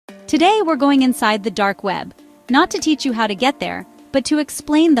Today we're going inside the dark web, not to teach you how to get there, but to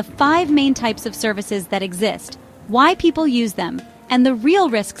explain the 5 main types of services that exist, why people use them, and the real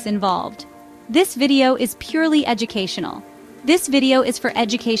risks involved. This video is purely educational. This video is for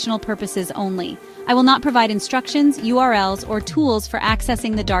educational purposes only. I will not provide instructions, URLs, or tools for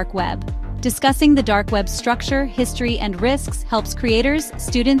accessing the dark web. Discussing the dark web's structure, history, and risks helps creators,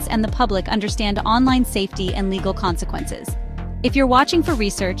 students, and the public understand online safety and legal consequences. If you're watching for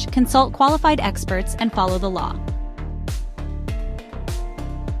research, consult qualified experts and follow the law.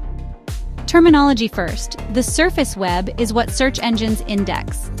 Terminology first. The surface web is what search engines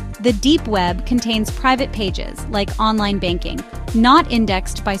index. The deep web contains private pages, like online banking, not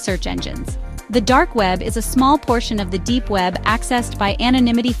indexed by search engines. The dark web is a small portion of the deep web accessed by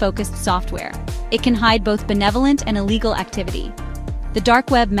anonymity-focused software. It can hide both benevolent and illegal activity. The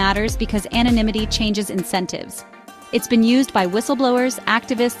dark web matters because anonymity changes incentives. It's been used by whistleblowers,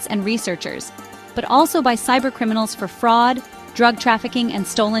 activists, and researchers, but also by cybercriminals for fraud, drug trafficking, and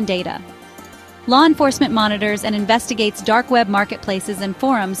stolen data. Law enforcement monitors and investigates dark web marketplaces and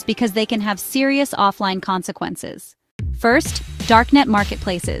forums because they can have serious offline consequences. First, darknet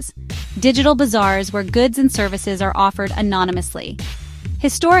marketplaces. Digital bazaars where goods and services are offered anonymously.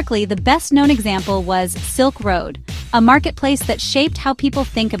 Historically, the best-known example was Silk Road, a marketplace that shaped how people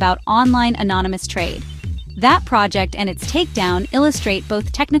think about online anonymous trade. That project and its takedown illustrate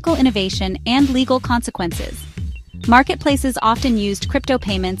both technical innovation and legal consequences. Marketplaces often used crypto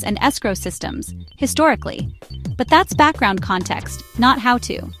payments and escrow systems, historically. But that's background context, not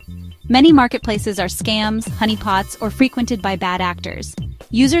how-to. Many marketplaces are scams, honeypots, or frequented by bad actors.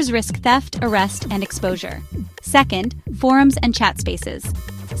 Users risk theft, arrest, and exposure. Second, forums and chat spaces.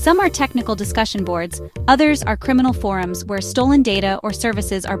 Some are technical discussion boards, others are criminal forums where stolen data or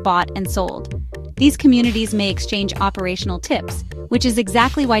services are bought and sold. These communities may exchange operational tips, which is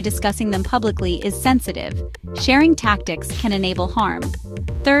exactly why discussing them publicly is sensitive. Sharing tactics can enable harm.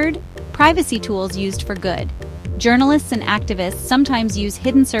 Third, privacy tools used for good. Journalists and activists sometimes use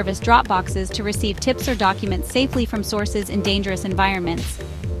hidden service Dropboxes to receive tips or documents safely from sources in dangerous environments.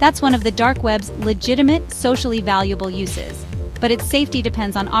 That's one of the dark web's legitimate, socially valuable uses, but its safety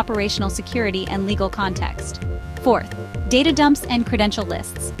depends on operational security and legal context. Fourth, data dumps and credential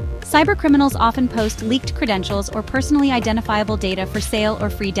lists. Cybercriminals often post leaked credentials or personally identifiable data for sale or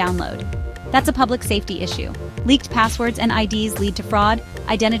free download. That's a public safety issue. Leaked passwords and IDs lead to fraud,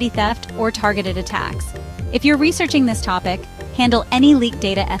 identity theft, or targeted attacks. If you're researching this topic, handle any leaked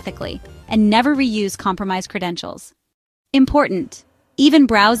data ethically and never reuse compromised credentials. Important. Even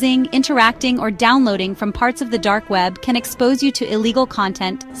browsing, interacting, or downloading from parts of the dark web can expose you to illegal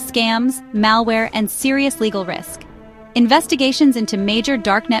content, scams, malware, and serious legal risk. Investigations into major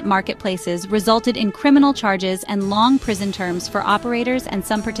darknet marketplaces resulted in criminal charges and long prison terms for operators and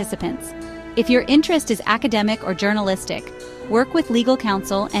some participants. If your interest is academic or journalistic, work with legal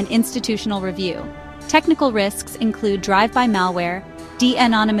counsel and institutional review. Technical risks include drive-by malware,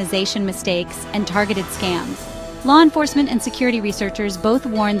 de-anonymization mistakes, and targeted scams. Law enforcement and security researchers both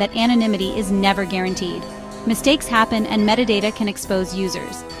warn that anonymity is never guaranteed. Mistakes happen and metadata can expose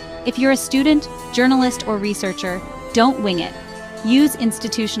users. If you're a student, journalist, or researcher, don't wing it. Use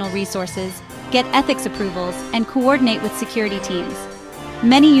institutional resources, get ethics approvals, and coordinate with security teams.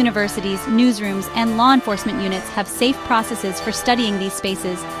 Many universities, newsrooms, and law enforcement units have safe processes for studying these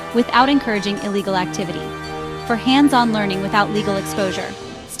spaces without encouraging illegal activity. For hands-on learning without legal exposure,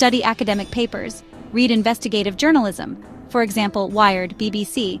 study academic papers, read investigative journalism, for example, Wired,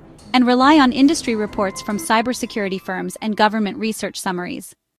 BBC, and rely on industry reports from cybersecurity firms and government research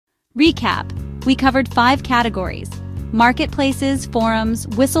summaries. Recap: we covered 5 categories: marketplaces, forums,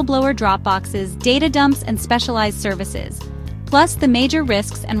 whistleblower Dropboxes, data dumps, and specialized services, plus the major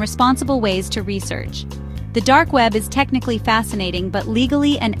risks and responsible ways to research. The dark web is technically fascinating but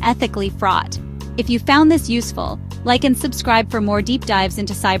legally and ethically fraught. If you found this useful, like and subscribe for more deep dives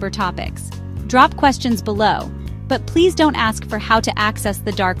into cyber topics. Drop questions below, but please don't ask for how to access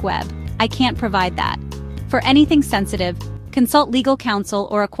the dark web. I can't provide that. For anything sensitive, consult legal counsel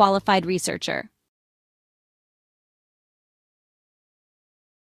or a qualified researcher.